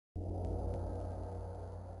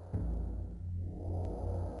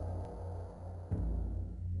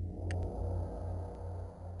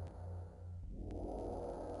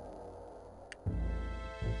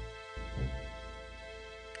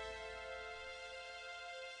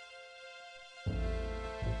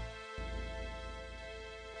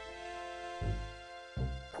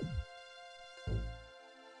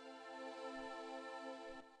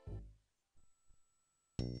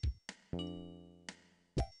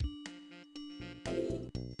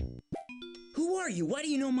Who are you? Why do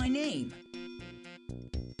you know my name?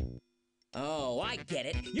 Oh, I get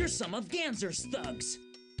it. You're some of Ganser's thugs.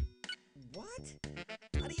 What?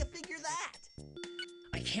 How do you figure that?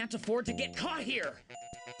 I can't afford to get caught here.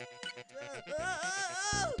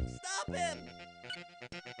 Stop him!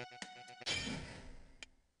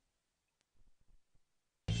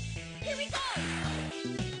 Here we go!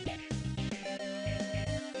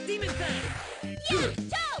 Demon Fang! Yeah!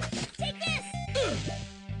 Joe! Take this!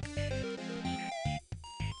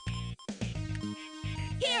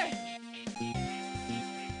 Here!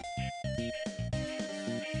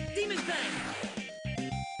 Demon Fang!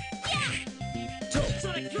 Yeah! Toe!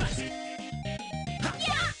 Sonic Thrust! Ha!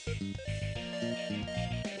 Yeah!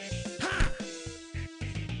 Ha!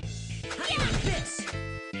 How do you like this?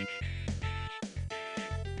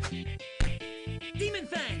 Demon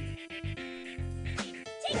Fang!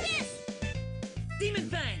 Take this! Demon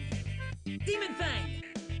Fang! Demon Fang!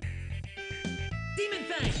 Demon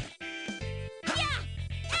Fang! Yeah!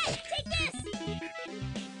 Hey! Take this!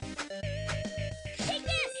 Take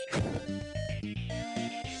this!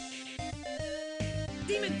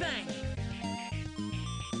 Demon Fang!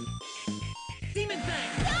 Demon Fang!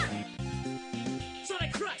 Yeah!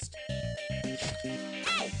 Sonic Thrust!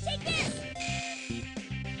 Hey! Take this!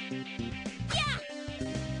 Yeah!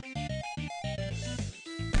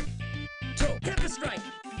 Toe! Kappa Strike!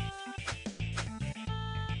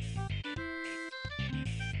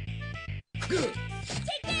 Good!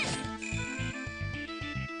 Take this!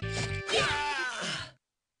 Yeah!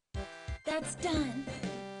 That's done.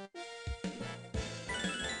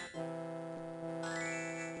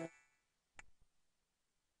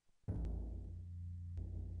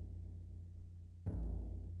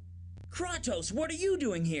 Kratos, what are you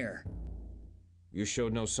doing here? You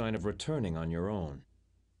showed no sign of returning on your own.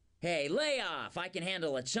 Hey, lay off! I can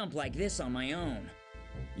handle a chump like this on my own.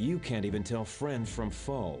 You can't even tell friend from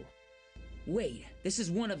foe. Wait, this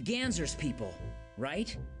is one of Ganser's people,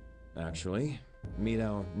 right? Actually, meet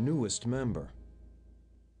our newest member.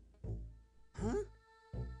 Huh?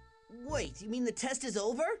 Wait, you mean the test is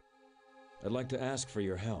over? I'd like to ask for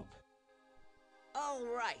your help. All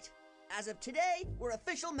right. As of today, we're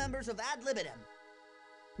official members of Ad Libitum.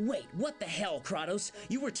 Wait, what the hell, Kratos?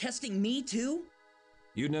 You were testing me too?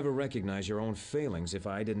 You'd never recognize your own failings if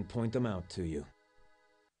I didn't point them out to you.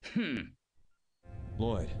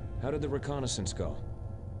 Lloyd, how did the reconnaissance go?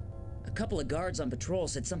 A couple of guards on patrol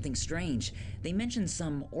said something strange. They mentioned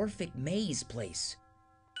some Orphic maze place.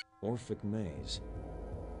 Orphic maze.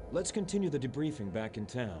 Let's continue the debriefing back in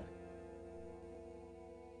town.